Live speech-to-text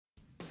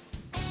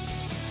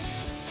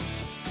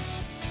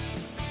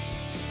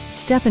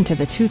Step into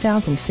the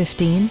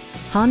 2015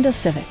 Honda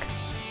Civic.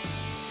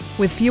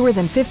 With fewer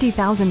than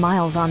 50,000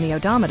 miles on the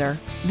odometer,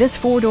 this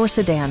four-door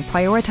sedan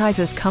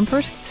prioritizes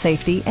comfort,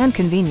 safety, and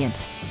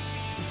convenience.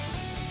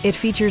 It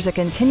features a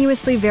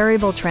continuously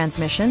variable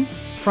transmission,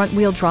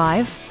 front-wheel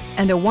drive,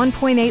 and a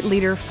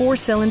 1.8-liter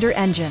four-cylinder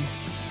engine.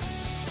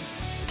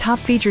 Top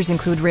features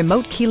include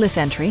remote keyless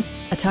entry,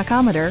 a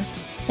tachometer,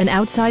 an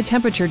outside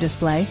temperature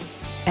display,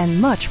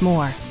 and much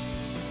more.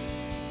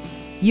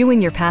 You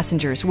and your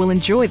passengers will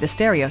enjoy the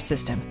stereo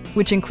system,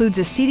 which includes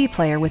a CD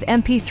player with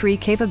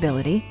MP3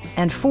 capability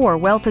and 4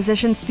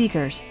 well-positioned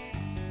speakers.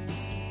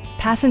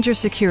 Passenger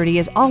security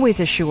is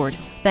always assured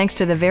thanks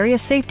to the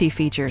various safety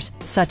features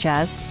such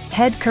as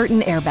head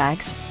curtain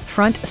airbags,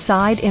 front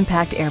side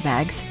impact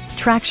airbags,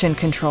 traction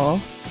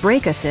control,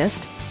 brake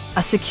assist,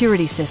 a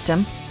security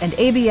system, and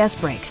ABS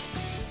brakes.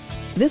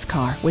 This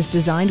car was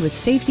designed with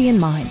safety in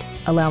mind,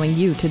 allowing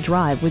you to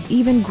drive with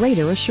even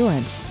greater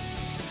assurance.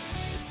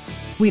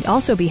 We'd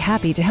also be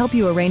happy to help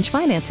you arrange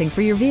financing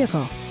for your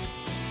vehicle.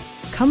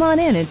 Come on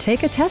in and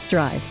take a test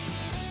drive.